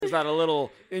Was that a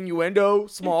little innuendo?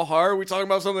 Small heart? Are we talking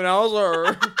about something else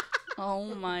or? Oh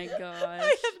my gosh.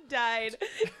 I have died.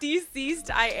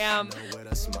 Deceased I am.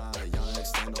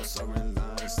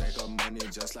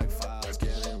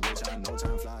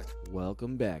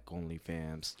 Welcome back,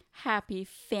 OnlyFams. Happy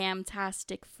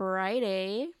Famtastic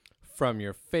Friday. From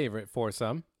your favorite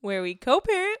foursome. Where we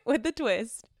co-parent with the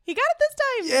twist. He got it this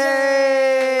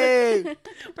time. Yay!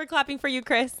 We're clapping for you,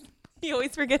 Chris. He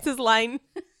always forgets his line.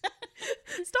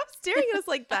 Stop staring at us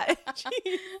like that.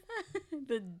 Jeez.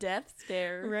 The death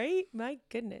stare. Right? My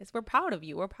goodness. We're proud of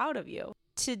you. We're proud of you.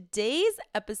 Today's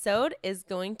episode is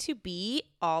going to be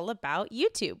all about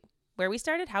YouTube. Where we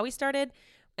started, how we started,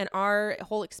 and our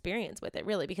whole experience with it,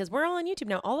 really. Because we're all on YouTube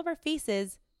now. All of our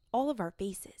faces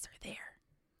are there.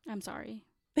 I'm sorry.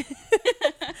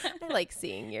 I like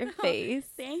seeing your face.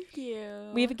 Thank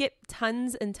you. We get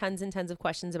tons and tons and tons of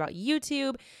questions about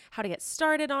YouTube, how to get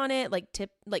started on it, like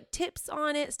tips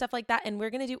on it, stuff like that. And we're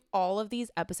going to do all of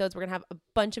these episodes. We're going to have a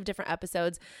bunch of different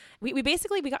episodes. We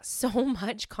got so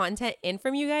much content in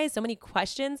from you guys, so many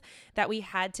questions that we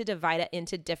had to divide it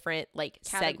into different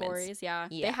categories. segments. Yeah.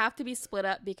 They have to be split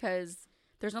up because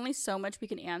there's only so much we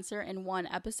can answer in one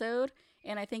episode.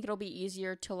 And I think it'll be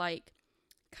easier to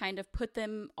kind of put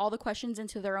all the questions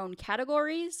into their own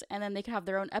categories, and then they can have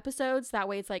their own episodes. That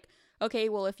way it's like, okay,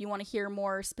 well, if you want to hear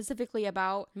more specifically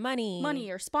about money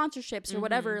or sponsorships or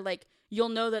whatever, you'll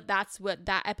know that that's what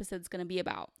that episode's going to be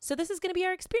about. So this is going to be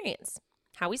our experience,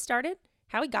 how we started,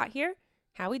 how we got here,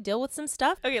 how we deal with some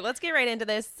stuff. Okay, let's get right into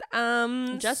this.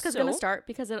 Jessica's going to start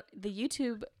because the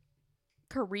YouTube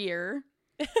career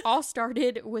all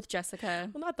started with Jessica.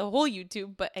 Well, not the whole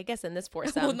YouTube, but I guess in this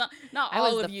foursome. Well, not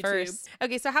all of YouTube. First.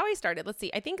 Okay, so how I started, let's see.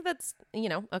 I think that's,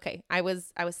 okay. I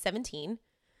was 17.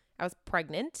 I was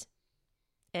pregnant.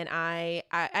 And I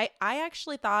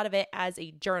actually thought of it as a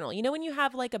journal. You know when you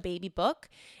have a baby book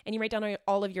and you write down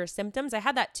all of your symptoms? I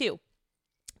had that too.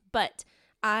 But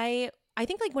I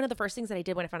think one of the first things that I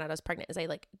did when I found out I was pregnant is I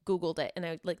Googled it and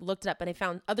I looked it up and I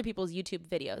found other people's YouTube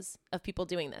videos of people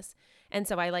doing this. And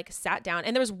so I sat down,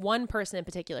 and there was one person in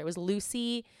particular. It was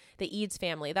Lucy, the Eads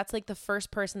family. That's the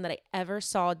first person that I ever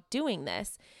saw doing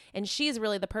this. And she's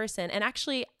really the person. And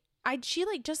actually she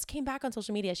just came back on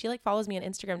social media. She follows me on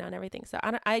Instagram now and everything. So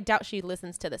I doubt she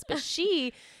listens to this, but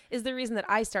she is the reason that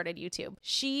I started YouTube.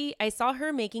 I saw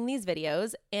her making these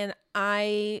videos and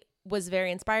I was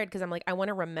very inspired because I'm I want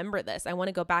to remember this. I want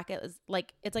to go back as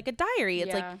it's like a diary.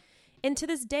 It's and to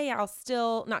this day, I'll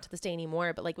still, not to this day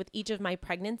anymore, but with each of my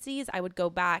pregnancies, I would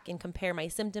go back and compare my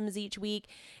symptoms each week.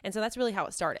 And so that's really how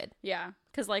it started. Yeah.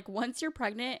 Because once you're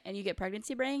pregnant and you get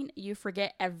pregnancy brain, you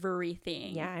forget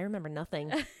everything. Yeah. I remember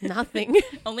nothing. Nothing.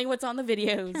 Only what's on the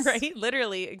videos. Right.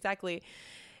 Literally. Exactly.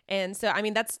 And so, I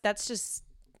mean, that's just,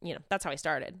 that's how I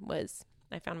started. Was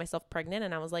I found myself pregnant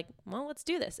and I was like, well, let's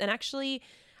do this. And actually,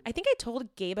 I think I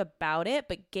told Gabe about it,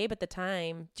 but Gabe at the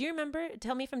time, do you remember?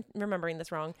 Tell me if I'm remembering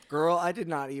this wrong. Girl, I did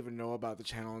not even know about the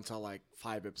channel until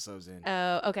 5 episodes in.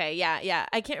 Oh, okay. Yeah.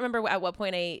 I can't remember at what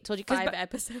point I told you. 5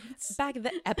 episodes. Back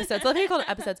then, episodes. Let me call them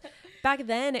episodes. Back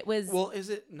then it was. Well, is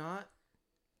it not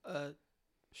a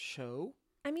show?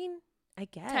 I mean, I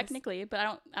guess. Technically,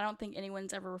 but I don't think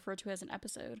anyone's ever referred to it as an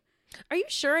episode. Are you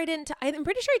sure I didn't? I'm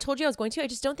pretty sure I told you I was going to. I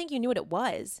just don't think you knew what it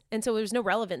was. And so there's no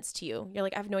relevance to you. You're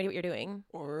I have no idea what you're doing.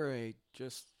 Or I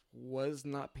just was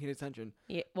not paying attention.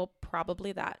 Yeah, well,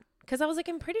 probably that. Because I was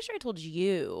I'm pretty sure I told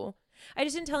you. I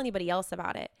just didn't tell anybody else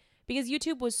about it. Because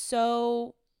YouTube was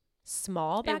so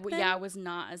small back then. Yeah, it was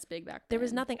not as big back then. There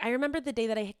was nothing. I remember the day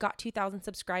that I got 2,000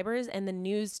 subscribers and the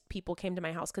news people came to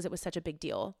my house because it was such a big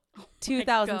deal.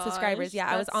 2,000 subscribers. Yeah,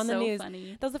 I was on the news.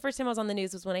 Funny. That was the first time I was on the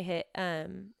news was when I hit,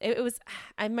 it was,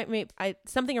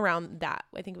 something around that.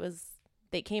 I think it was,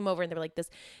 they came over and they were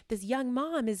this young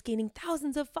mom is gaining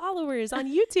thousands of followers on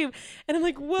YouTube. And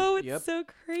I'm whoa, it's so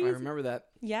crazy. I remember that.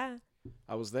 Yeah.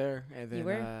 I was there and then you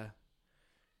were?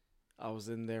 I was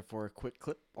in there for a quick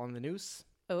clip on the news.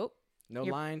 Oh. No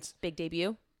your lines. Big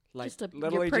debut. Just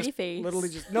your pretty face. Literally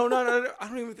just no. I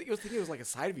don't even think it was a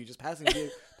side view, just passing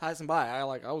by. I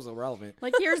was irrelevant.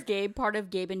 Here's Gabe, part of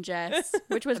Gabe and Jess,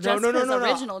 which was Jessica's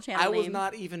original channel I was name.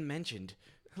 not even mentioned.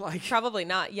 Probably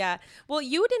not. Yeah. Well,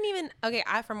 you didn't even. Okay.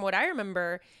 From what I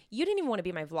remember, you didn't even want to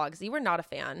be my vlogs. You were not a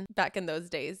fan back in those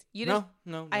days. You didn't.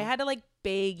 No. I had to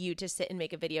beg you to sit and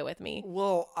make a video with me.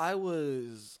 Well, I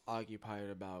was occupied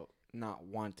about not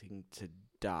wanting to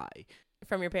die.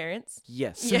 From your parents?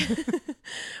 Yes. Yeah.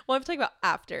 Well, I'm talking about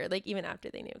after, even after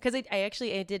they knew. Because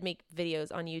I did make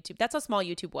videos on YouTube. That's how small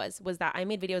YouTube was that I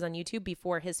made videos on YouTube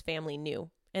before his family knew.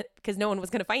 Because no one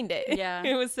was going to find it. Yeah.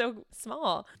 It was so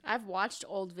small. I've watched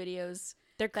old videos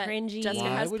They're that cringy. Jessica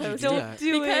Why has would you do posted. that?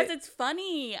 do Because it. it's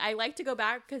funny. I like to go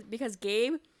back because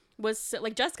Gabe was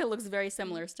like Jessica looks very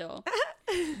similar still.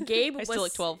 Gabe I was still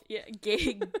look 12. Yeah,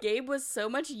 Gabe was so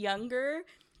much younger,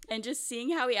 and just seeing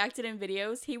how he acted in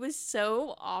videos, he was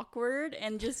so awkward.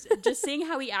 And just seeing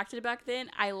how he acted back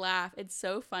then, I laugh. It's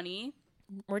so funny.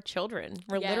 We're children.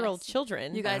 We're Yes. literal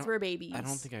children. You guys don't- were babies. I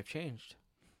don't think I've changed.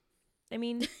 I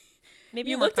mean, maybe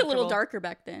you you're more looked a little comfortable. darker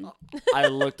back then. I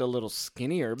looked a little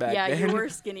skinnier back Yeah, then. you were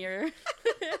skinnier.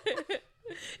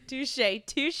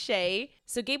 Touche.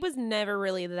 So Gabe was never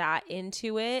really that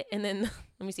into it. And then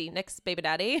let me see. Next, baby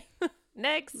daddy.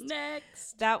 Next.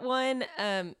 That one,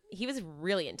 he was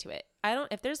really into it. I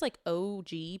don't, if there's like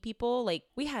OG people, like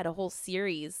we had a whole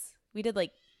series. We did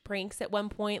like pranks at one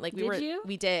point. Like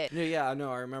we did. Yeah, I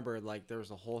know. I remember like there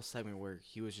was a whole segment where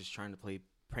he was just trying to play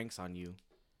pranks on you.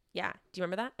 Yeah. Do you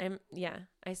remember that?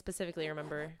 I specifically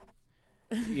remember.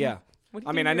 Yeah. What do you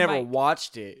I do mean, to I your never mic?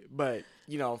 watched it, but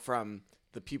you know, from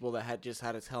the people that had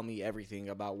to tell me everything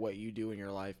about what you do in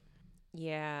your life.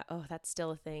 Yeah. Oh, that's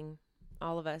still a thing.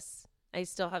 All of us. We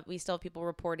still have people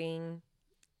reporting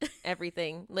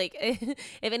everything. Like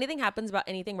if anything happens about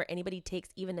anything where anybody takes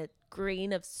even a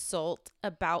grain of salt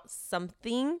about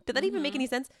something, did that even make any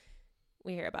sense?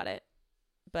 We hear about it.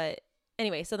 But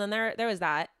anyway, so then there was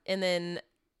that. And then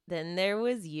there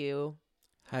was you.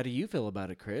 How do you feel about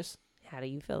it, Chris? How do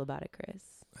you feel about it, Chris?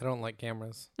 I don't like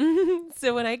cameras.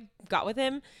 So when I got with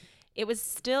him, it was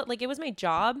still like it was my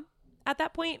job at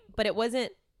that point, but it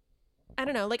wasn't. I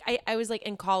don't know. Like I was like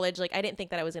in college, like I didn't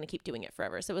think that I was going to keep doing it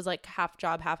forever. So it was like half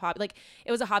job, half hobby. Like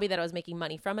it was a hobby that I was making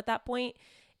money from at that point.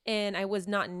 And I was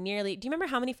not nearly, do you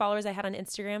remember how many followers I had on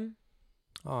Instagram?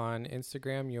 On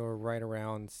Instagram, you're right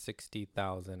around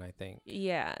 60,000, I think.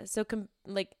 Yeah. So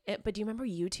but do you remember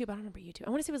YouTube? I don't remember YouTube.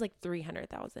 I want to say it was like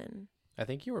 300,000. I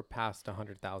think you were past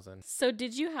 100,000. So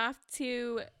did you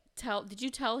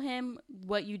tell him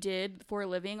what you did for a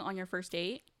living on your first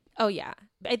date? Oh yeah.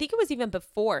 I think it was even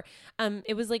before.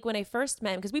 It was like when I first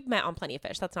met him, because we met on Plenty of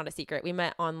Fish. That's not a secret. We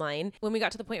met online. When we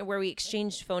got to the point where we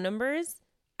exchanged phone numbers,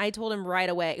 I told him right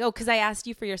away. Oh, because I asked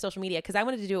you for your social media because I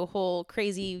wanted to do a whole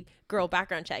crazy girl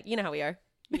background check. You know how we are.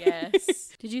 Yes.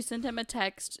 Did you send him a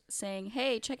text saying,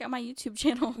 "Hey, check out my YouTube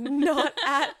channel"? Not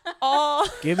at all.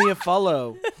 Give me a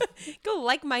follow. Go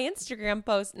like my Instagram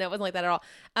post. No, it wasn't like that at all.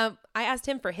 I asked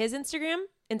him for his Instagram,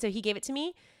 and so he gave it to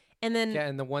me. And then Yeah,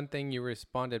 and the one thing you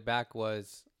responded back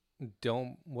was,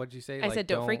 what did you say? I said,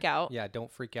 don't freak out. Yeah,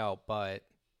 don't freak out, but.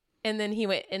 And then he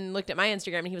went and looked at my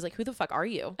Instagram and he was like, who the fuck are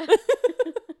you?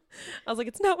 I was like,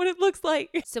 it's not what it looks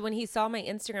like. So when he saw my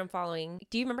Instagram following,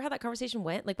 do you remember how that conversation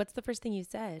went? Like, what's the first thing you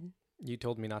said? You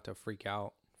told me not to freak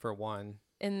out, for one.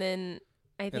 And then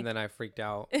I think And then I freaked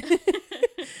out.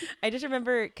 I just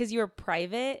remember because you were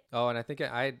private. Oh, and I think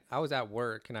I was at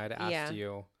work and I'd asked Yeah.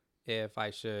 you if I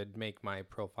should make my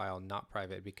profile not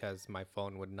private because my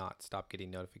phone would not stop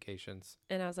getting notifications.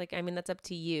 And I was like, I mean, that's up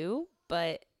to you.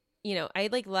 But, you know, I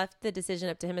like left the decision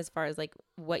up to him as far as like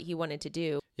what he wanted to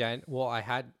do. Yeah, and well, I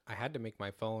had to make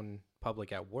my phone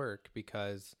public at work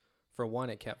because for one,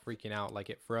 it kept freaking out, like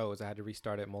it froze. I had to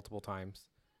restart it multiple times,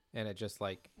 and it just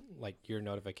like your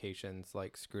notifications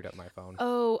like screwed up my phone.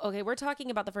 Oh, okay. We're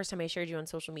talking about the first time I shared you on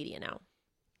social media now,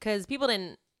 because people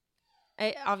didn't.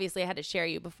 I had to share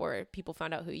you before people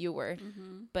found out who you were.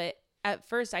 Mm-hmm. But at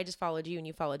first, I just followed you and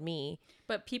you followed me.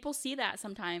 But people see that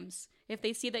sometimes. If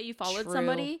they see that you followed True.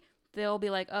 somebody, they'll be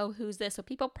like, "Oh, who's this?" So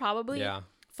people probably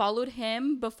followed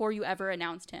him before you ever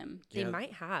announced him. They Yeah,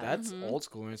 might have. That's old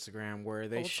school Instagram where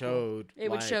they Old school. showed It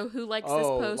would like, show who likes this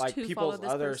oh, post, like who people's followed this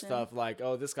other person. stuff, like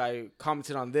oh, this guy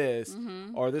commented on this,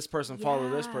 or this person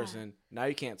followed this Yeah. person. Now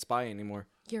you can't spy anymore.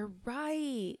 You're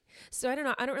right. So I don't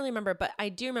know. I don't really remember, but I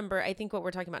do remember. I think what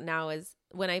we're talking about now is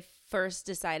when I first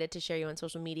decided to share you on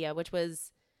social media, which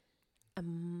was a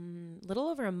little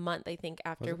over a month, I think,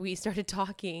 after we started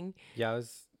talking.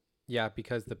 Yeah,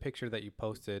 because the picture that you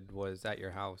posted was at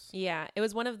your house. Yeah, it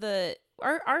was one of the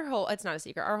our whole. It's not a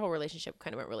secret. Our whole relationship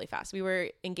kind of went really fast. We were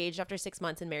engaged after 6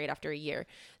 months and married after a year.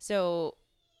 So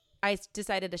I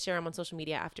decided to share him on social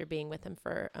media after being with him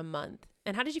for a month.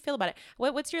 And how did you feel about it?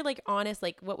 What's your like honest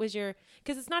like? What was your?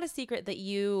 Because it's not a secret that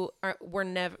you were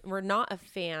not a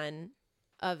fan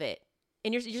of it,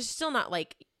 and you're still not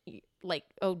like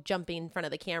jumping in front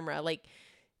of the camera. Like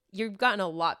you've gotten a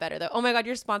lot better though. Oh my god,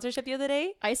 your sponsorship the other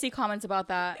day. I see comments about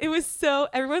that. It was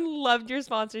everyone loved your I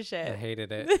sponsorship.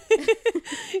 hated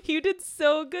it. You did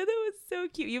so good. That was so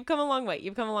cute. You've come a long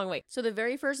way. So the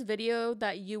very first video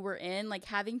that you were in, like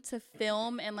having to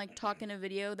film and like talk in a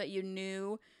video that you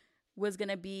knew was going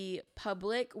to be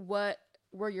public, what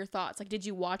were your thoughts? Like, did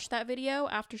you watch that video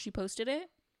after she posted it?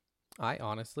 I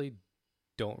honestly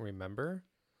don't remember.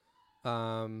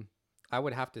 I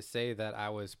would have to say that I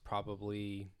was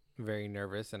probably very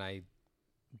nervous, and I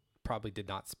probably did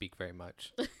not speak very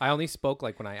much. I only spoke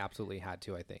like when I absolutely had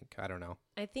to, I think. I don't know.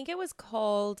 I think it was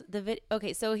called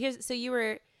okay, so you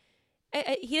were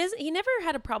he never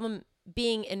had a problem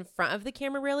being in front of the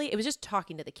camera, really. It was just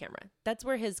talking to the camera. That's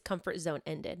where his comfort zone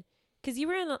ended. Because you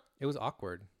were in It was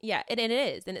awkward. yeah, and it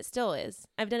is, and it still is.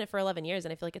 I've done it for 11 years,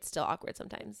 and I feel like it's still awkward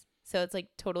sometimes. So it's like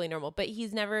totally normal. But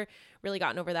he's never really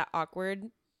gotten over that awkward,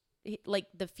 like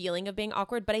the feeling of being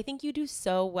awkward. But I think you do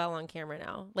so well on camera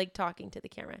now, like talking to the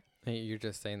camera. Hey, you're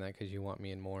just saying that because you want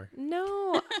me in more.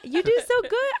 No, you do so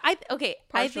good. I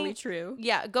Partially think true.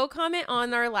 yeah. Go comment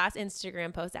on our last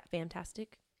Instagram post at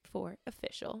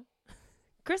Fantastic4Official.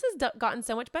 Chris has gotten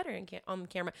so much better on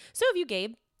camera. So have you,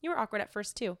 Gabe. You were awkward at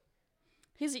first too.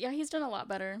 He's done a lot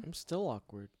better. I'm still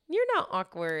awkward. You're not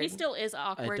awkward. He still is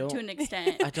awkward to don't- an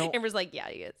extent. I don't. Amber's like, yeah,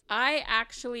 he is. I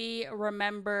actually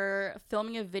remember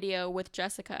filming a video with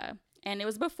Jessica, and it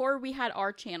was before we had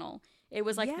our channel. It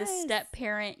was like the Yes. step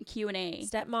parent Q&A.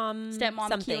 Stepmom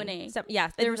Something. Q&A. Yeah,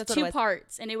 There was that's what two it was.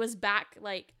 parts, and it was back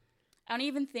like I don't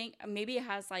even think maybe it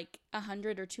has like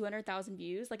 100 or 200,000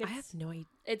 views. Like I have no idea.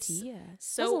 it's That was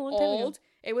so a long time ago. old.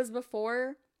 It was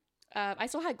before I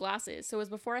still had glasses, so it was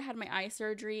before I had my eye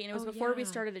surgery, and it was Oh, before we yeah.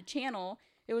 started a channel.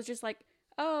 It was just like,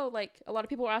 oh, like a lot of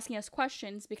people were asking us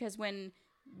questions because when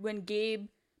Gabe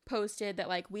posted that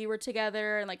like we were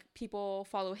together and like people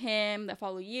follow him that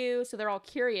follow you, so they're all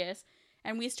curious,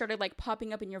 and we started like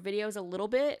popping up in your videos a little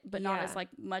bit, but not Yeah. as like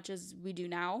much as we do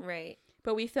now. Right.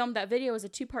 But we filmed that video as a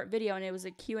 2-part video, and it was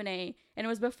a Q&A, and it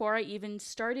was before I even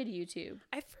started YouTube.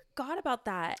 I forgot about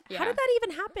that. How Yeah. did that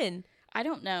even happen? I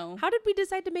don't know. How did we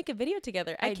decide to make a video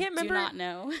together? I can't remember Do not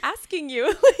know. asking you.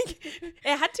 Like,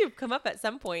 it had to have come up at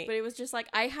some point. But it was just like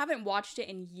I haven't watched it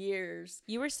in years.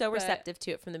 You were so but- receptive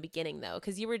to it from the beginning, though,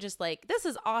 because you were just like, this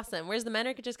is awesome. Whereas the men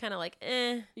are just kind of like,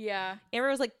 eh. Yeah. Amber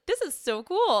was like, this is so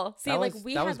cool. See, that like was,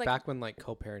 we that had was like back when like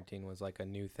co-parenting was like a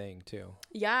new thing too.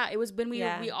 yeah, it was when we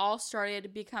Yeah. we all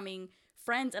started becoming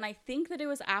friends, and I think that it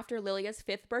was after Lilia's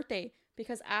 5th birthday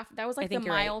because that was like the think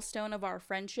you're right. milestone of our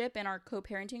friendship and our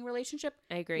co-parenting relationship.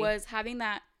 I agree. Was having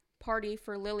that party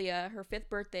for Lilia, her 5th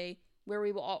birthday, where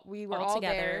we were all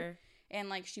together. there, and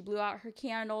like she blew out her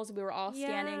candles. We were all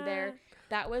standing there.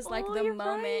 That was like Oh, the you're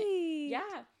moment. right.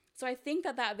 Yeah. So I think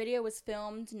that video was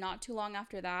filmed not too long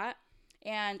after that.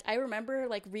 And I remember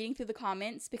like reading through the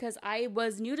comments because I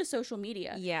was new to social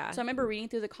media. Yeah. So I remember reading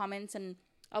through the comments, and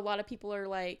a lot of people are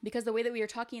like, because the way that we were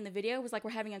talking in the video was like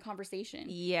we're having a conversation.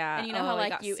 Yeah. And you know Oh, how I like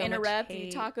got you so much interrupt and you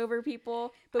hate. talk over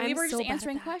people, but we I'm were so just bad at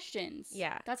answering that. questions.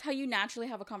 Yeah. That's how you naturally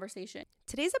have a conversation.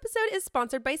 Today's episode is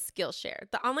sponsored by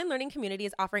Skillshare. The online learning community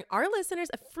is offering our listeners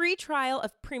a free trial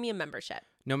of premium membership.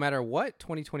 No matter what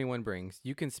 2021 brings,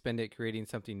 you can spend it creating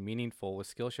something meaningful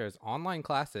with Skillshare's online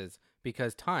classes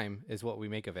because time is what we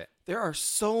make of it. There are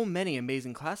so many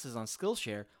amazing classes on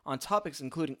Skillshare on topics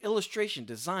including illustration,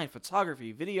 design,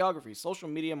 photography, videography, social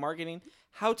media marketing,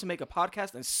 how to make a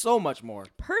podcast, and so much more.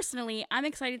 Personally, I'm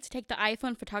excited to take the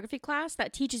iPhone photography class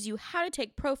that teaches you how to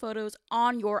take pro photos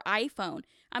on your iPhone.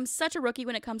 I'm such a rookie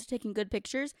when it comes to taking good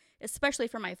pictures, especially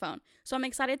for my phone. So I'm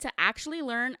excited to actually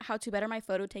learn how to better my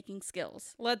photo taking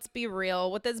skills. Let's be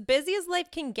real. With as busy as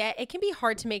life can get, it can be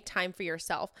hard to make time for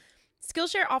yourself.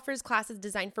 Skillshare offers classes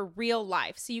designed for real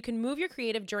life, so you can move your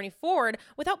creative journey forward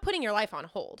without putting your life on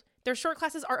hold. Their short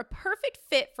classes are a perfect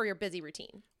fit for your busy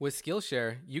routine. With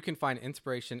Skillshare, you can find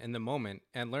inspiration in the moment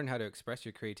and learn how to express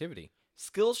your creativity.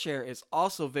 Skillshare is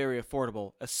also very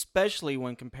affordable, especially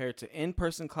when compared to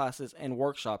in-person classes and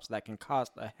workshops that can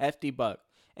cost a hefty buck.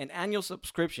 An annual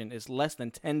subscription is less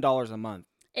than $10 a month.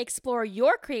 Explore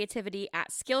your creativity at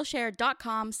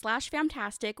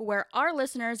Skillshare.com/fantastic, where our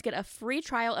listeners get a free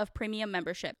trial of premium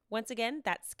membership. Once again,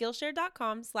 that's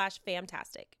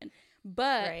Skillshare.com/fantastic.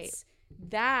 But Right.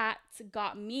 that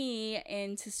got me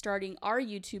into starting our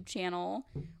YouTube channel,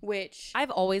 which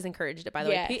I've always encouraged it, by the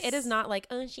way. Yes. It is not like,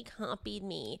 oh, she copied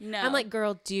me. No. I'm like,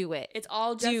 girl, do it. it's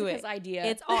all Do Jessica's it. idea.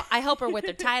 It's all, I help her with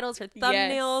her titles, her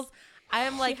thumbnails. I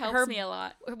am like she helps her, me a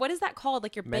lot. what is that called?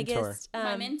 Like your Mentor. biggest,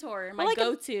 My mentor, my well, like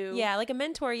a- go-to. yeah, like a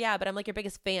mentor, yeah, but I'm like your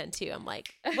biggest fan too. I'm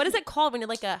like, what is it called when you're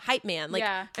like a hype man? Like,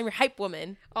 Yeah. I'm your hype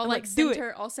woman. I'll I'm like do send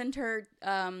her. I'll send her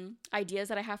ideas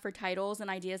that I have for titles and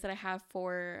ideas that I have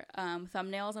for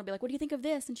thumbnails. I'll be like, "What do you think of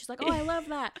this?" And she's like, "Oh, I love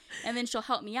that." And then she'll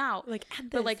help me out. Like, add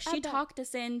But this, like she add that. talked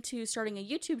us into starting a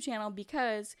YouTube channel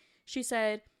because she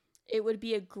said it would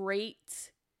be a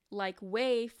great like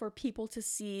way for people to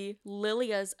see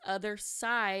Lilia's other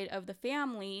side of the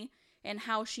family and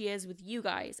how she is with you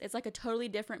guys. It's like a totally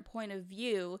different point of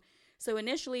view. So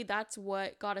initially, that's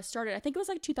what got us started. I think it was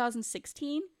like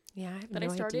 2016 Yeah, I have that no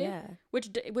I started, idea.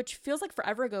 which feels like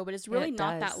forever ago, but it's really it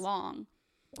not does. that long.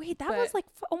 Wait, that But- was like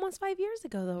almost 5 years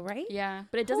ago, though, right? Yeah,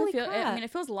 but it doesn't Holy feel. I crap. mean,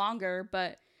 it feels longer,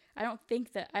 but I don't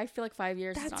think that. I feel like 5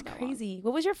 years. is That's not that long. crazy.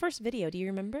 What was your first video? Do you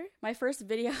remember? My first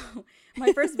video,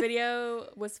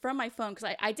 was from my phone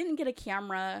because I didn't get a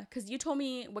camera because you told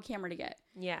me what camera to get.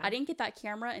 Yeah, I didn't get that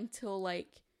camera until like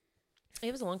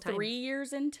It was a long time. 3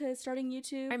 years into starting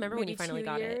YouTube. I remember when you maybe finally 2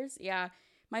 got it. years. Yeah.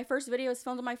 My first video was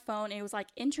filmed on my phone and it was like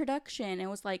introduction. It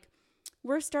was like,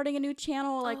 we're starting a new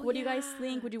channel. Like, Oh, what do you guys yeah.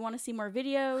 think? Would you want to see more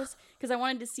videos? Because I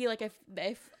wanted to see like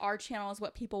if our channel is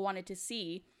what people wanted to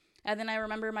see. And then I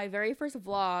remember my very first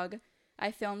vlog I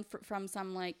filmed from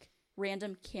some like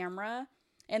random camera.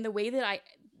 And the way that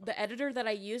the editor that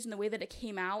I used and the way that it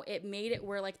came out, it made it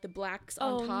where like the blacks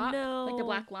on Oh, top, like the no.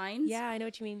 black lines. Yeah, I know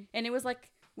what you mean. And it was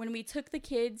like when we took the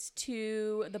kids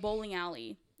to the bowling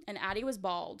alley and Addie was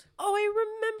bald. Oh, I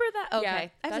remember that. Okay, Yeah, I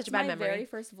have that's such a bad my memory. very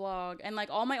first vlog. And like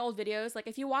all my old videos, like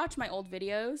if you watch my old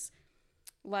videos,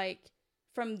 like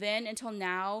from then until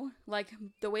now, like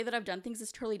the way that I've done things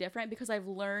is totally different because I've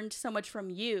learned so much from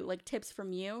you, like tips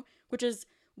from you, which is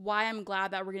why I'm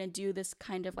glad that we're going to do this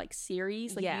kind of like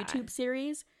series, like Yeah. YouTube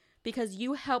series, because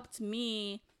you helped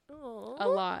me Aw. a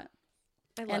lot.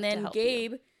 I love And to then help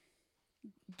you.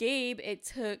 Gabe, it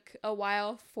took a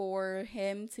while for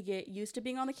him to get used to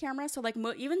being on the camera. So like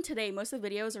even today, most of the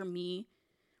videos are me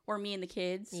or me and the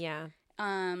kids. Yeah,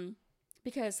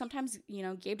 Because sometimes,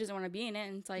 Gabe doesn't want to be in it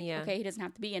and it's like, Yeah. okay, he doesn't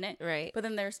have to be in it. right. But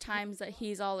then there's times that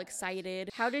he's all excited.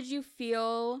 How did you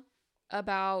feel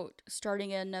about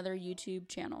starting another YouTube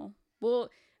channel? Well,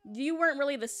 you weren't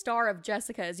really the star of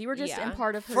Jessica's. You were just in Yeah.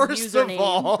 part of her First username. of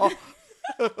all,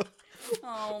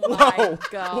 Oh my whoa,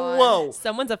 god. whoa,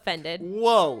 Someone's offended.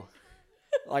 whoa.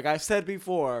 Like I said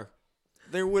before,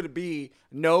 there would be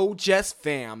no Jess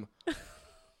fam without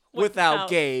Without-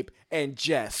 Gabe and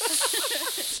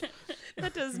Jess.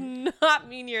 That does not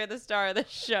mean you're the star of the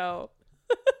show.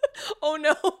 Oh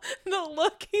no, the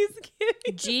look he's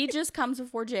giving. G just comes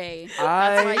before J.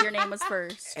 That's why I your name was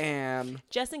first. am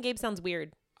Jess and Gabe sounds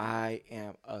weird. I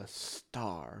am a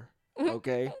star.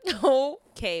 Okay.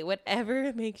 Okay,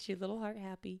 whatever makes your little heart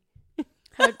happy.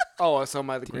 Oh, so am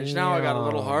I the Grinch now? I got a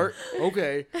little Damn. heart.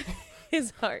 Okay.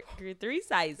 His heart grew 3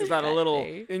 sizes. Is that a that little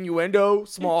day. innuendo?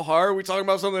 Small heart? We talking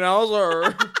about something else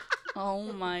or? Oh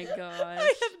my gosh.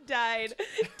 I have died.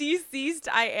 Deceased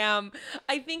I am.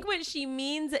 I think what she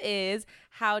means is,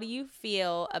 how did you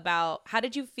feel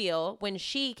when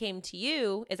she came to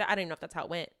you? I don't even know if that's how it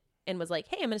went. And was like,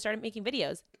 hey, I'm going to start making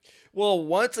videos. Well,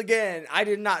 once again, I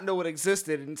did not know it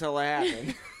existed until it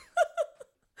happened.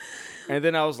 And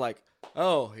then I was like,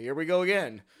 oh, here we go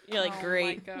again. You're like, Oh my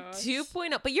great. gosh.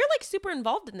 2.0. But you're like super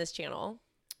involved in this channel.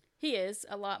 He is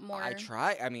a lot more. I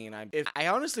try. I mean, I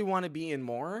honestly want to be in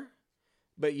more,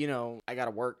 but I got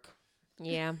to work.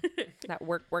 Yeah. That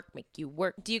work make you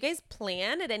work. Do you guys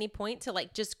plan at any point to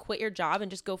like just quit your job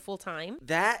and just go full time?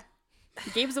 That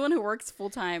Gabe's the one who works full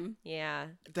time. Yeah.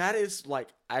 That is like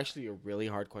actually a really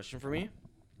hard question for me.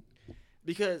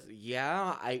 Because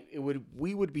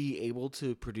we would be able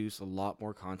to produce a lot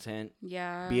more content,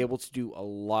 Yeah. be able to do a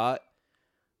lot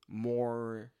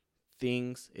more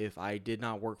things if I did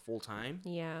not work full time.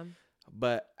 Yeah.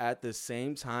 But at the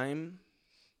same time,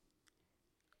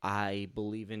 I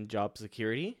believe in job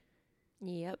security.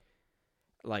 Yep.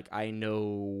 Like I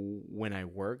know when I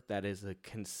work, that is a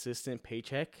consistent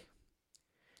paycheck,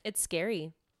 It's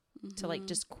scary to like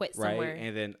just quit somewhere. right?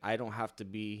 And then I don't have to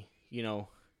be,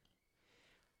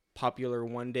 popular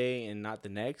one day and not the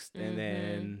next, and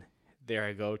then there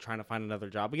I go trying to find another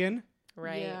job again.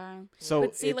 Right. Yeah. So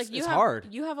But see, it's, like you it's have hard.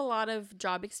 you have a lot of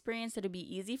job experience that'd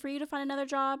be easy for you to find another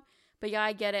job. But yeah,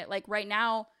 I get it. Like right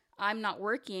now, I'm not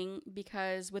working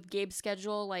because with Gabe's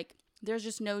schedule, like there's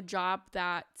just no job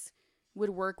that would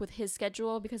work with his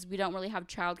schedule because we don't really have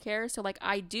childcare. So like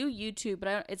I do YouTube,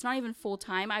 but it's not even full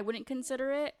time. I wouldn't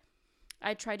consider it.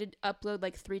 I try to upload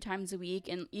like 3 times a week,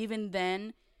 and even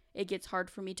then, it gets hard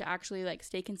for me to actually like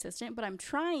stay consistent. But I'm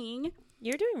trying.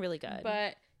 You're doing really good.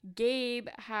 But Gabe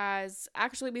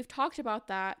we've talked about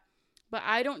that, but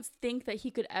I don't think that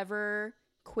he could ever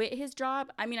quit his job.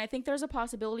 I mean, I think there's a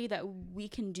possibility that we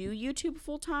can do YouTube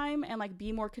full time and like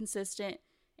be more consistent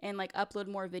and like upload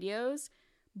more videos,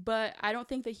 but I don't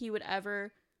think that he would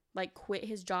ever like quit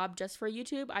his job just for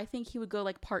YouTube. I think he would go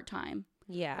like part-time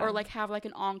yeah. or like have like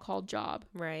an on-call job.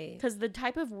 right. Because the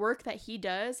type of work that he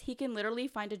does, he can literally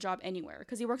find a job anywhere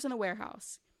because he works in a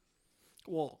warehouse.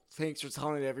 Well, thanks for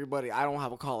telling everybody I don't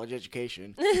have a college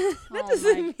education. That Oh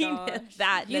doesn't my mean gosh.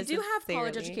 that You do have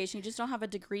college necessarily. education, you just don't have a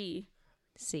degree.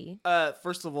 See?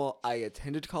 First of all, I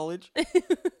attended college.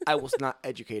 I was not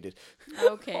educated.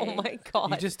 Okay. Oh my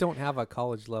God. You just don't have a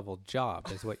college level job,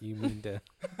 is what you mean to.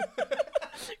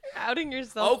 outing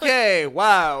yourself. Okay,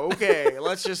 wow, okay.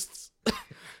 Let's just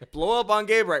blow up on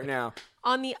Gabe right now.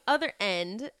 On the other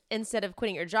end, instead of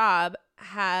quitting your job,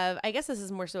 I guess this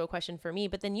is more so a question for me,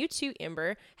 but then you too,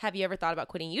 Amber, have you ever thought about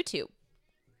quitting YouTube?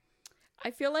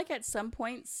 I feel like at some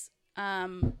points,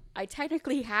 I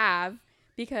technically have,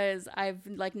 because I've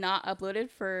like not uploaded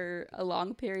for a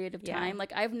long period of Yeah. time.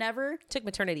 Like I've never Took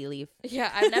maternity leave.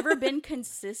 I've never been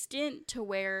consistent to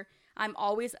where I'm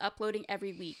always uploading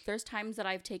every week. There's times that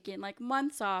I've taken like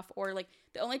months off, or like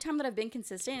the only time that I've been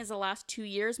consistent is the last 2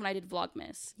 years when I did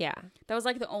Vlogmas. Yeah. That was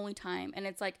like the only time. And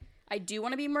it's like, I do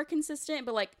want to be more consistent,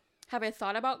 but like, have I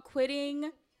thought about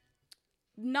quitting?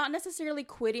 Not necessarily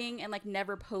quitting and like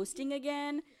never posting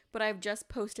again, but I've just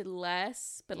posted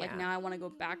less. But like Yeah. now I want to go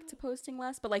back to posting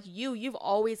less. But like you've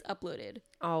always uploaded.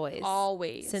 Always.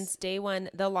 Always. Since day one,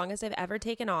 the longest I've ever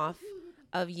taken off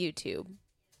of YouTube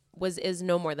is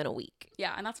no more than a week.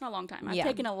 Yeah, and that's not a long time. I've Yeah.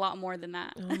 taken a lot more than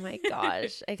that. Oh my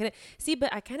gosh. I couldn't see,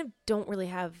 but I kind of don't really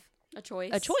have A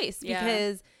choice. Yeah.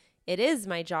 because it is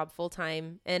my job full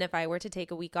time. And if I were to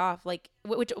take a week off, like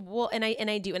I've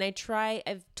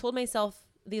told myself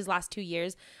these last 2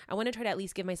 years, I want to try to at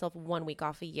least give myself 1 week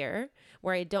off a year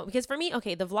where I don't, because for me,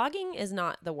 okay, the vlogging is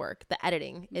not the work, the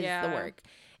editing is the Yeah. work.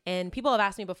 And people have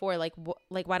asked me before, like,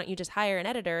 why don't you just hire an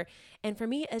editor? And for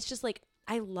me, it's just like,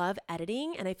 I love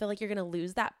editing, and I feel like you're going to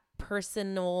lose that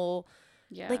personal,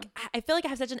 Yeah. like, I feel like I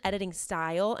have such an editing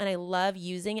style, and I love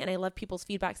using it, and I love people's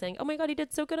feedback saying, oh my God, you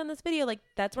did so good on this video. Like,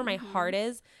 that's where my heart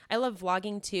is. I love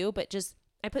vlogging too, but just,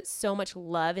 I put so much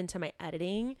love into my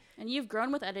editing. And you've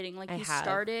grown with editing. Like I you have.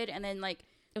 started and then like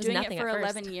It was doing it nothing for at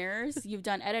first. 11 years, you've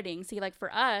done editing. See, like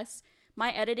for us,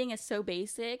 my editing is so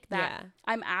basic that Yeah.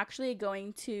 I'm actually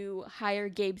going to hire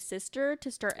Gabe's sister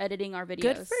to start editing our videos.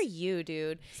 Good for you,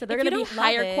 dude. So they're If you going to be don't love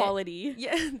higher it- quality.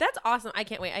 Yeah, that's awesome. I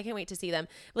can't wait to see them.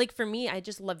 Like for me, I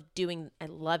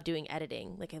love doing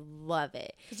editing. Like I love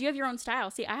it. Because you have your own style.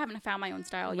 See, I haven't found my own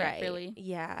style yet, really.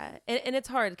 Yeah. And it's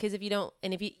hard because if you don't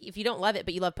love it,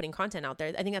 but you love putting content out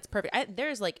there, I think that's perfect.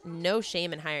 There's like no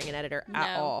shame in hiring an editor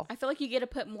at all. I feel like you get to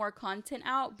put more content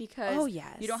out because Oh,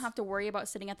 yes. you don't have to worry about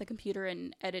sitting at the computer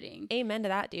and editing. Amen to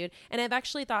that, dude. And I've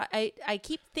actually thought, I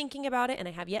keep thinking about it and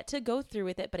I have yet to go through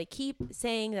with it, but I keep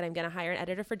saying that I'm going to hire an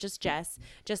editor for just Jess,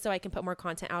 just so I can put more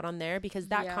content out on there because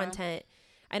that Yeah. content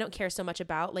I don't care so much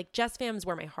about. Like Jess Fam's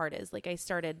where my heart is. Like I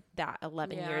started that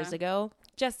 11 years Yeah. ago.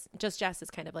 Just Jess is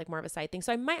kind of like more of a side thing.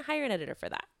 So I might hire an editor for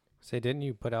that. Say, didn't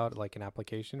you put out like an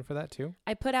application for that too?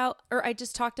 I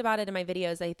just talked about it in my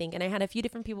videos, I think, and I had a few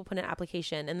different people put an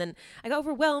application, and then I got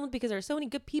overwhelmed because there were so many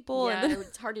good people. Yeah, And then,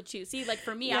 it's hard to choose. See, like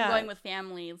for me, Yeah. I'm going with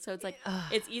family, so it's like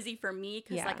it's easy for me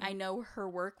because Yeah. like I know her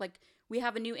work. Like we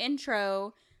have a new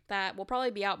intro that will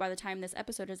probably be out by the time this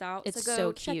episode is out. It's so go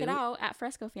so check cute. it out at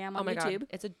Fresco Fam on oh my YouTube. God,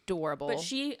 it's adorable.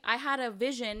 But I had a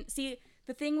vision. See,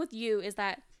 the thing with you is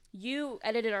that you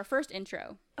edited our first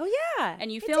intro oh yeah, and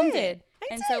you I filmed did. it. I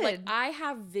And did. so like I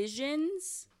have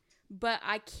visions, but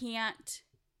I can't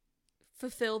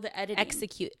fulfill the editing.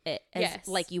 execute it as Yes.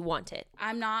 like you want it.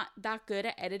 I'm not that good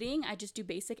at editing. I just do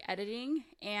basic editing,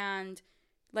 and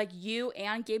like you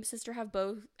and Gabe's sister have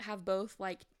both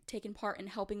like taken part in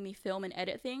helping me film and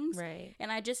edit things. Right.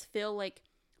 And I just feel like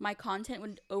my content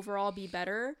would overall be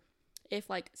better if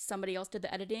like somebody else did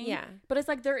the editing. Yeah. But it's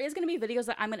like there is gonna be videos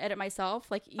that I'm gonna edit myself,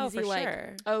 like easy, Oh, for like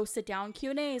sure. sit down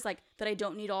Q&As, like that I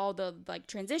don't need all the like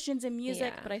transitions and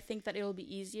music, Yeah. but I think that it'll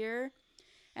be easier.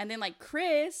 And then like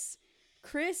Chris,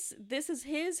 this is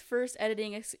his first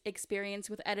editing experience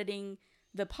with editing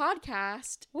the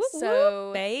podcast. Whoop, So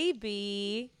whoop,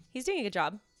 baby, he's doing a good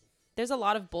job. There's a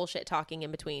lot of bullshit talking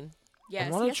in between. yes,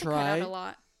 wanna he has to cut out try- a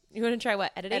lot. You want to try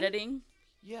what editing? Editing.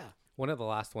 Yeah. One of the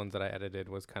last ones that I edited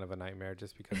was kind of a nightmare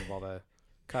just because of all the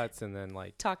cuts and then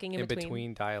like Talking in between.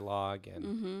 between dialogue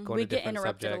and going We to get different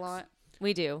interrupted subjects. a lot.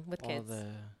 We do with All kids.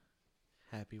 the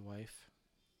happy wife.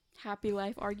 Happy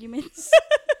life arguments.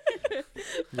 Yeah,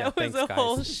 That was thanks, a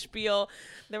whole guys. spiel.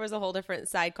 There was a whole different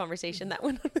side conversation that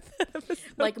went on with that episode.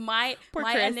 Like my Poor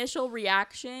Chris. initial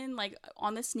reaction, like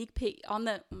on the sneak peek on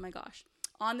the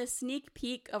sneak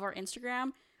peek of our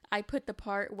Instagram, I put the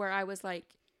part where I was like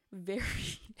very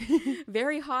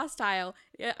very hostile.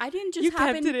 I didn't just You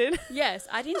happen kept it in. Yes,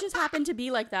 I didn't just happen to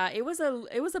be like that. It was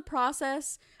a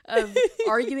process of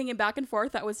arguing and back and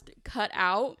forth that was cut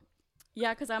out.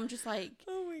 Yeah, because I'm just like,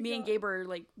 me and Gabe are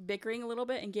like bickering a little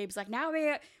bit, and Gabe's like, now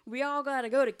we all gotta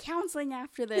go to counseling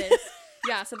after this.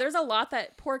 Yeah, so there's a lot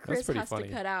that poor Chris pretty has funny.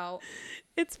 to cut out.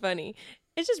 It's funny.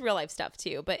 It's just real life stuff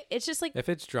too, but it's just like, If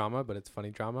it's drama, but it's funny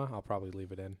drama, I'll probably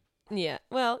leave it in. yeah,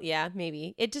 well, yeah,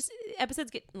 maybe. It just,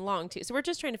 episodes get long too. So we're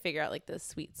just trying to figure out like the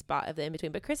sweet spot of the in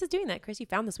between. But Chris is doing that. Chris, you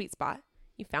found the sweet spot.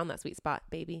 You found that sweet spot,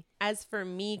 baby. As for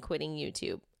me quitting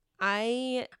YouTube,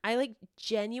 I like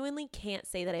genuinely can't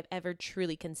say that I've ever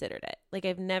truly considered it. Like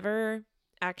I've never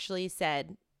actually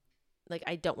said like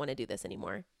I don't want to do this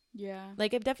anymore. Yeah.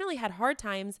 Like I've definitely had hard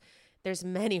times. There's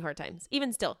many hard times,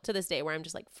 even still to this day, where I'm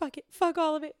just like, fuck it, fuck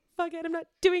all of it, fuck it, I'm not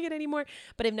doing it anymore.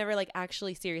 But I've never like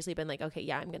actually seriously been like, okay,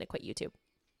 yeah, I'm gonna quit YouTube.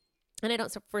 And I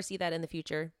don't foresee that in the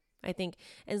future. I think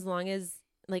as long as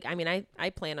like, I mean, I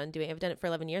plan on doing, I've done it for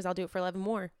 11 years. I'll do it for 11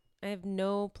 more. I have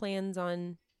no plans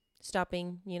on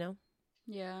stopping, you know?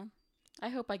 Yeah. I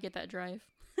hope I get that drive.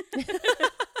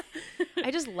 I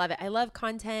just love it. I love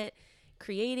content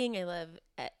creating. I love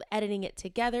editing it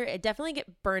together. I definitely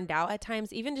get burned out at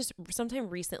times. Even just sometime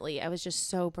recently, I was just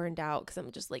so burned out because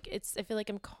I'm just like, I feel like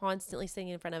I'm constantly sitting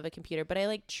in front of a computer, but I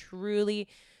like truly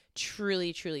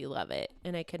love it.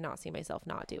 And I could not see myself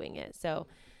not doing it. So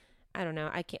I don't know.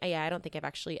 I don't think I've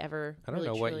actually ever. I don't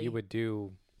know what you would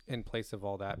do in place of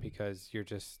all that because you're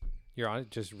just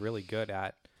really good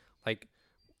at like,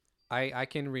 I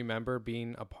can remember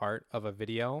being a part of a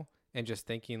video and just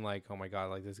thinking like, oh my God,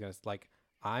 like this is going to like,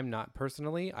 I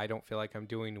don't feel like I'm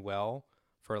doing well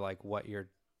for like what you're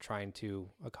trying to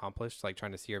accomplish, like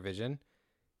trying to see your vision.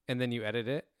 And then you edit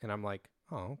it and I'm like,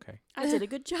 oh, okay. I did a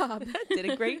good job. Did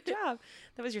a great job.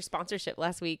 That was your sponsorship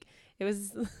last week. It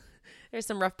was, there's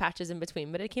some rough patches in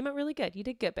between, but it came out really good. You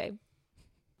did good, babe.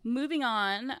 Moving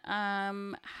on.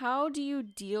 How do you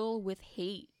deal with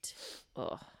hate?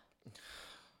 Ugh.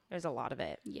 There's a lot of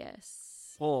it.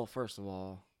 Yes. Well, first of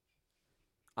all,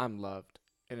 I'm loved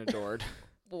and adored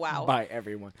Wow. by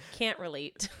everyone. Can't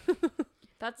relate.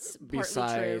 That's partly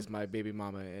Besides true. my baby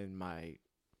mama and my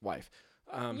wife.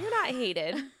 You're not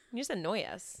hated. You just annoy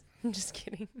us. I'm just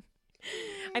kidding.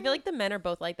 I feel like the men are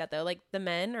both like that though. Like the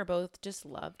men are both just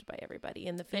loved by everybody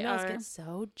and the They females are. get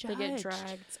so judged. They get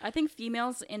dragged. I think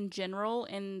females in general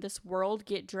in this world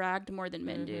get dragged more than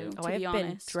men do, Oh, to I've be been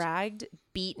honest. dragged,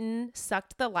 beaten,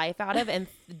 sucked the life out of, and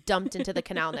dumped into the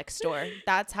canal next door.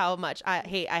 That's how much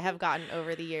hate I have gotten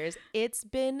over the years. It's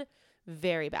been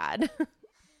very bad.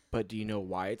 But do you know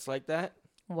why it's like that?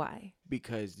 Why?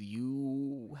 Because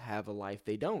you have a life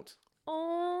they don't.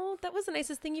 Oh, that was the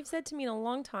nicest thing you've said to me in a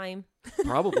long time.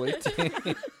 Probably.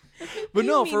 But You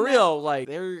no, mean for that? real, like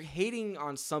they're hating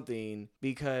on something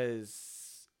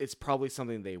because it's probably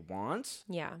something they want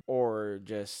Yeah. or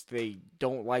just they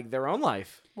don't like their own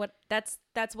life. That's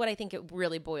what I think it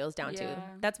really boils down to. Yeah.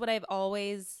 That's what I've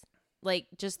always like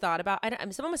just thought about.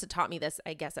 Someone must have taught me this,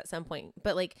 I guess, at some point.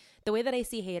 But like the way that I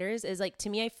see haters is like, to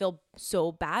me, I feel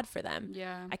so bad for them.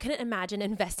 Yeah. I couldn't imagine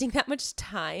investing that much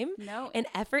time No. and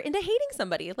effort into hating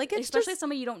somebody. Like it's Especially just,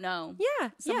 somebody you don't know. yeah,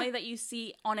 Somebody that you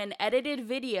see on an edited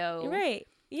video. right.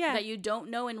 Yeah. That you don't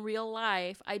know in real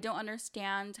life. I don't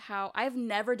understand how I've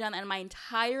never done that in my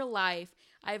entire life.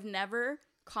 I've never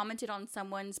commented on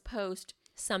someone's post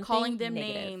Something calling them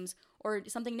negative. names or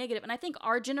something negative. And I think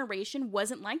our generation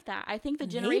wasn't like that. I think the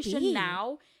generation Maybe.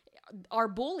 now are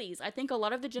bullies. I think a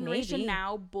lot of the generation Maybe.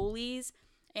 now bullies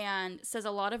and says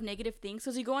a lot of negative things.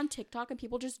 So you go on TikTok and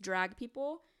people just drag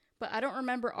people. But I don't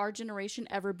remember our generation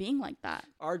ever being like that.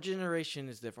 Our generation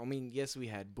is different. I mean, yes, we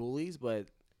had bullies, but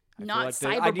I feel Not like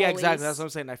cyber yeah, exactly. bullies. That's what I'm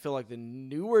saying. I feel like the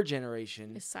newer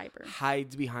generation It's cyber.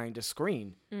 hides behind a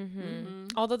screen.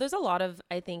 Mm-hmm. Although there's a lot of,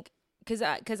 I think, because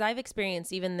I've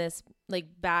experienced even this like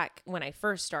back when I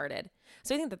first started.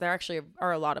 So I think that there actually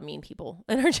are a lot of mean people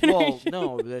in our generation.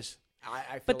 Well, no, this. I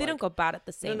feel But they like, don't go bad at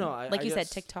the same. no, like I you said,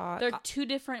 just- TikTok. They're two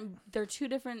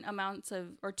different amounts of,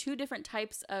 or two different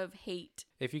types of hate.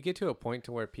 If you get to a point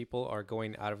to where people are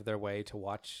going out of their way to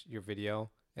watch your video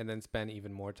and then spend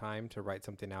even more time to write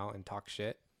something out and talk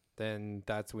shit, then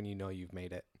that's when you know you've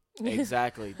made it.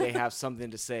 Exactly. They have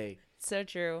something to say. So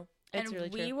true. It's And really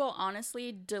we true. will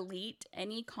honestly delete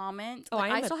any comment. Oh, Like,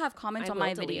 I I am still have comments I on will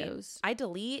my delete. videos. I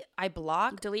delete. I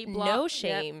block. Delete, block. No Yep.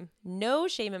 shame. No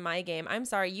shame in my game. I'm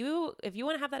sorry. If you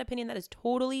want to have that opinion, that is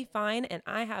totally fine. And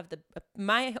I have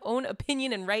my own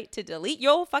opinion and right to delete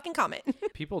your fucking comment.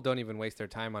 People don't even waste their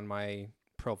time on my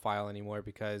profile anymore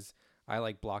because I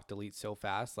like block delete so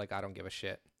fast. Like I don't give a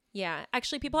shit. Yeah.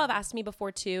 Actually, people have asked me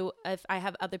before too if I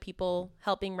have other people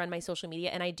helping run my social media,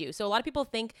 and I do. So a lot of people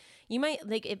think you might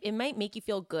like it might make you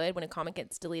feel good when a comment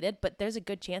gets deleted, but there's a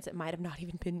good chance it might have not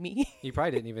even been me. You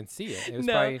probably didn't even see it. It was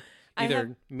No. probably I either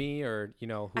have- me or, I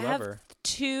have whoever.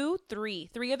 three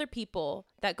other people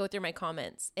that go through my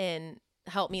comments, and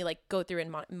help me like go through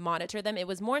and monitor them. It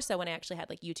was more so when I actually had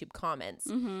like YouTube comments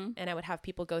and I would have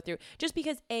people go through, just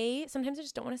because sometimes I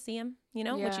just don't want to see them, you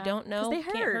know, what you don't know they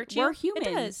can't hurt. hurt you. We're humans.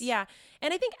 It does. Yeah.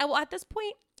 And I think at this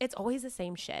point, it's always the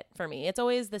same shit for me. It's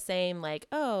always the same, like,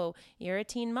 oh, you're a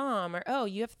teen mom, or oh,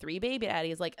 you have 3 baby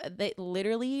daddies. Like, that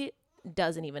literally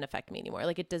doesn't even affect me anymore.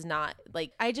 Like, it does not.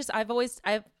 Like, I've always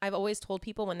told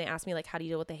people when they ask me like, how do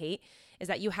you deal with the hate, is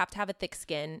that you have to have a thick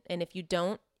skin, and if you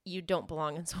don't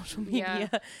belong in social media.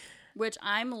 Yeah. Which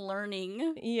I'm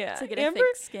learning to get Amber, a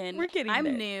thick skin. we're getting I'm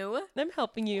there. new. I'm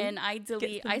helping you. And I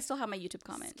still have my YouTube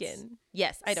comments. Skin.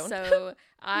 Yes, I don't. So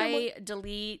I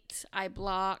delete, I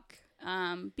block,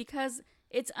 because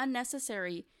it's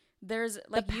unnecessary. There's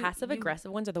like the passive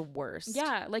aggressive ones are the worst.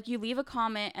 Yeah, like you leave a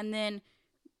comment and then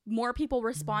more people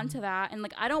respond to that, and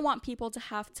like I don't want people to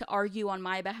have to argue on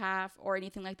my behalf or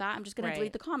anything like that. I'm just gonna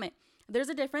delete the comment. There's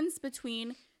a difference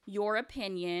between your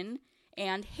opinion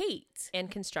and hate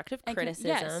and constructive and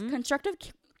criticism. Constructive.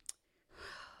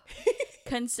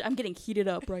 I'm getting heated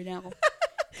up right now.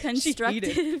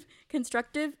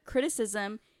 Constructive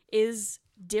criticism is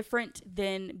different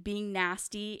than being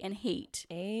nasty and hate.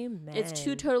 Amen. It's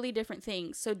 2 totally different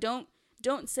things. So don't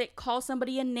call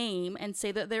somebody a name and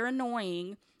say that they're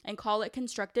annoying and call it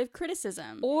constructive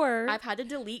criticism. Or I've had to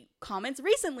delete comments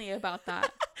recently about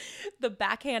that. the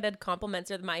backhanded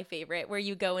compliments are my favorite, where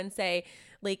you go and say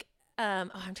like, I'm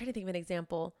trying to think of an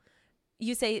example.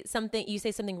 You say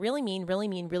something really mean, really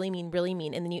mean, really mean, really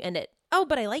mean, and then you end it, oh,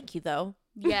 but I like you though.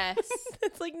 Yes.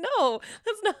 It's like, no,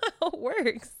 that's not how it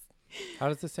works. How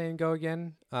does the saying go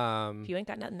again? If you ain't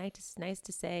got nothing nice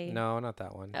to say. No, not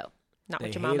that one. Oh, not They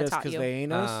what your hate mama us taught 'cause you. they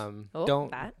ain't us.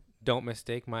 Don't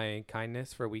mistake my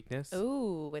kindness for weakness.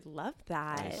 Ooh, I love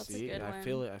that. That's a See, good I one.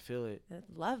 feel it. I feel it. I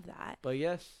love that. But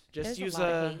yes, just There's a use lot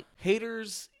of hate.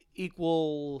 haters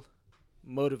equal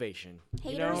motivation.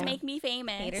 Haters you know? make me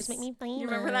famous. Haters make me famous. You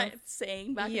remember that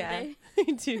saying back in the day?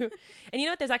 I do. And you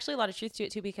know what? There's actually a lot of truth to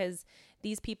it too, because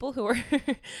these people who are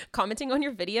commenting on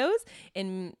your videos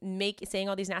and saying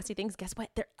all these nasty things, guess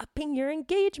what? They're upping your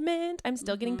engagement. I'm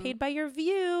still getting paid by your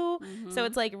view. So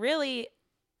it's like, really,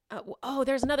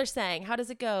 there's another saying. How does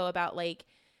it go about like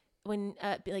when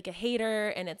like a hater,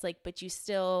 and it's like, but you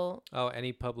still,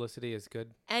 Any publicity is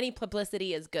good. any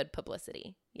publicity is good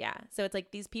publicity. Yeah. So it's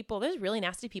like these people, there's really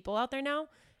nasty people out there now.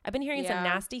 I've been hearing some Yeah.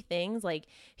 nasty things. Like,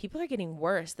 people are getting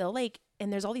worse. They'll like,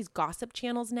 and there's all these gossip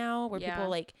channels now where Yeah. people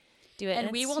like do it.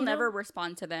 And we it's, will you know, never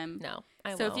respond to them. No.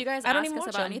 I So won't. if you guys I don't ask even us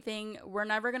watch about them. anything, we're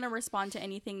never going to respond to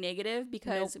anything negative,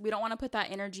 because we don't want to put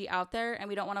that energy out there, and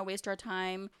we don't want to waste our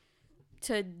time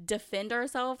to defend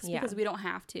ourselves because we don't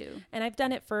have to. And I've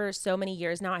done it for so many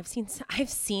years now. I've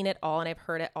seen it all, and I've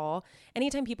heard it all.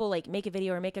 Anytime people like make a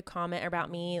video or make a comment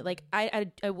about me, like I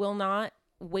will not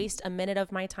waste a minute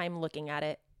of my time looking at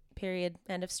it. Period.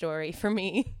 End of story for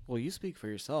me. Well, you speak for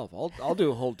yourself. I'll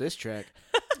do a whole diss track.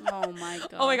 Oh my god.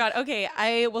 Oh my god. Okay,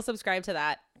 I will subscribe to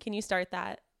that. Can you start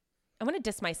that? I want to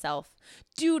diss myself.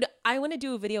 Dude, I want to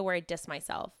do a video where I diss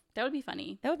myself. That would be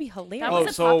funny. That would be hilarious. That was Oh,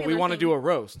 a so we popular want to thing. do a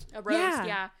roast. A roast,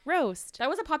 yeah. Roast. That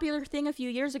was a popular thing a few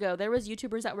years ago. There was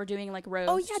YouTubers that were doing like roast.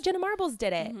 Oh yeah, Jenna Marbles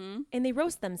did it, and they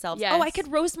roast themselves. Yes. Oh, I could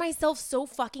roast myself so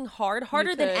fucking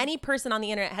harder than could. any person on the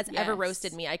internet has ever Yes.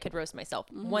 roasted me. I could roast myself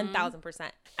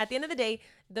 1,000%. At the end of the day,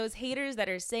 those haters that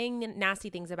are saying nasty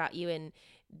things about you and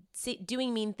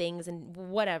doing mean things and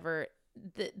whatever,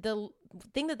 the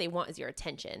thing that they want is your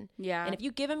attention. Yeah. And if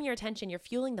you give them your attention, you're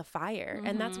fueling the fire,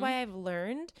 and that's why I've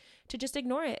learned to just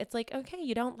ignore it. It's like, okay,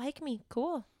 you don't like me,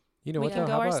 cool. You know We what can though?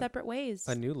 go How our about separate ways.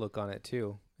 a new look on it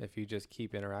too? If you just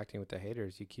keep interacting with the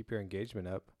haters, you keep your engagement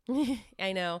up.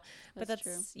 I know, but That's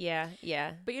that's true.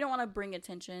 yeah. But you don't want to bring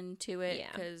attention to it Yeah,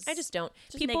 because I just don't.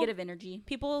 just negative energy.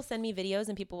 People will send me videos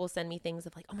and people will send me things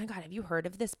of like, oh my god, have you heard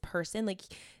of this person? Like,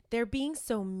 they're being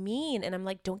so mean, and I'm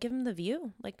like, don't give them the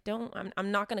view. Like, don't.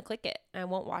 I'm not gonna click it. I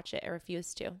won't watch it. I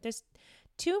refuse to. There's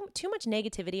too much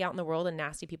negativity out in the world and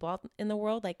nasty people out in the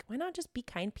world. Like, why not just be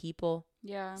kind people?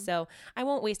 Yeah. So I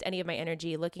won't waste any of my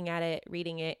energy looking at it,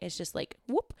 reading it. It's just like,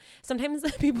 whoop. Sometimes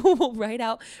people will write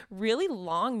out really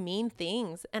long, mean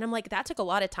things. And I'm like, that took a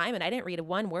lot of time and I didn't read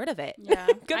one word of it. Yeah.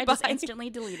 I Goodbye. just instantly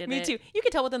deleted Me it. too. You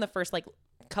can tell within the first like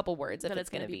couple words if That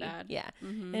it's going to be bad. Yeah.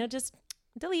 Mhm. And it'll just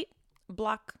delete,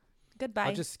 block, goodbye.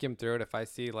 I'll just skim through it if I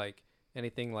see like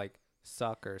anything like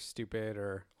suck or stupid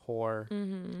or whore.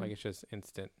 Like it's just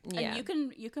instant. yeah.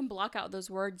 And you can block out those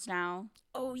words now.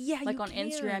 oh yeah. Like you on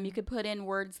Instagram, can. you could put in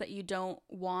words that you don't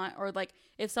want, or like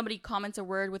if somebody comments a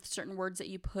word with certain words that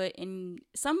you put in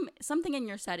something in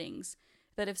your settings,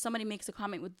 that if somebody makes a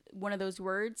comment with one of those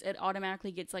words, it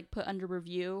automatically gets like put under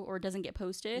review or doesn't get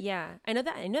posted. Yeah, I know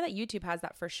that YouTube has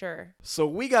that for sure. So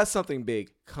we got something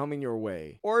big coming your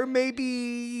way. Or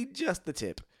maybe just the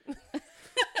tip.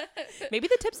 Maybe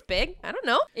the tip's big. I don't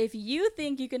know. If you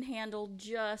think you can handle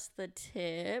just the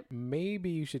tip, Maybe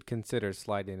you should consider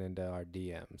sliding into our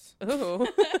DMs. Ooh,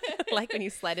 like when you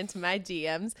slide into my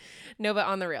DMs. No, but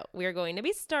on the real, we're going to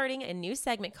be starting a new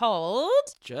segment called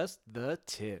Just the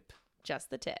tip. Just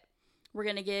the Tip we're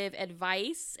going to give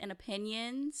advice and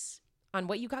opinions on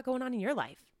what you got going on in your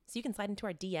life. So you can slide into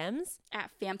our DMs.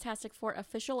 at Fantastic4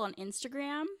 Official on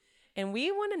Instagram. And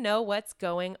we want to know what's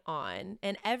going on.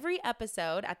 And every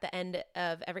episode, at the end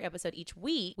of every episode each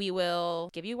week, we will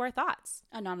give you our thoughts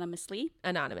Anonymously.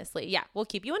 anonymously. Yeah, we'll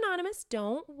keep you anonymous.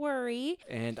 Don't worry.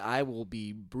 And I will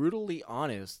be brutally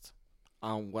honest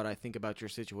on what I think about your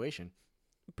situation.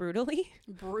 Brutally.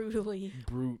 Brutally.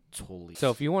 Brutally. So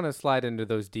if you want to slide into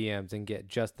those DMs and get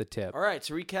just the tip, All right,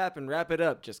 to recap and wrap it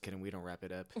up. Just kidding, we don't wrap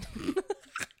it up.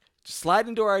 Just slide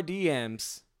into our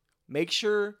DMs. Make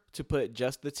sure to put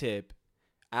just the tip.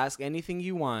 Ask anything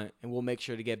you want, and we'll make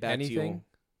sure to get back to you.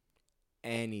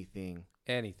 Anything.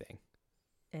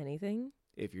 Anything?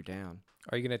 If you're down.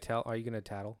 Are you gonna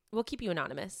tattle? We'll keep you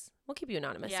anonymous.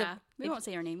 Yeah. We won't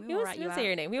say your name. We won't rat you out. say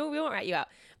your name. We won't rat you out.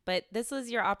 But this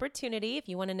is your opportunity. If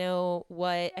you want to know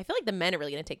what, I feel like the men are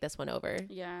really going to take this one over.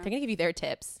 Yeah. They're going to give you their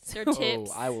tips. Their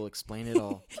tips. Oh, I will explain it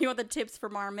all. If you want the tips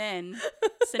from our men,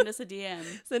 send us a DM.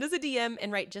 Send us a DM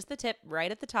and write just the tip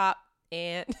right at the top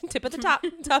and tip at the top,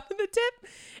 top of the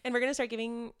tip. And we're going to start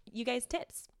giving you guys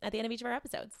tips at the end of each of our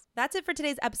episodes. That's it for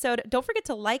today's episode. Don't forget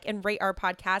to like and rate our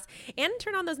podcast and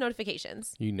turn on those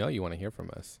notifications. You know you want to hear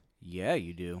from us. Yeah,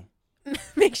 you do.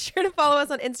 Make sure to follow us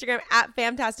on Instagram at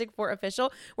Fantastic4Official,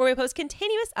 where we post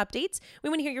continuous updates. We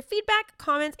want to hear your feedback,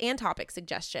 comments, and topic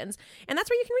suggestions. And that's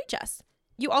where you can reach us.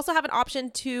 You also have an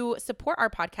option to support our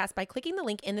podcast by clicking the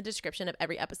link in the description of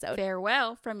every episode.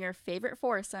 Farewell from your favorite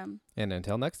foursome. And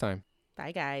until next time.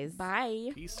 Bye, guys.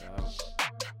 Bye. Peace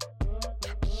out.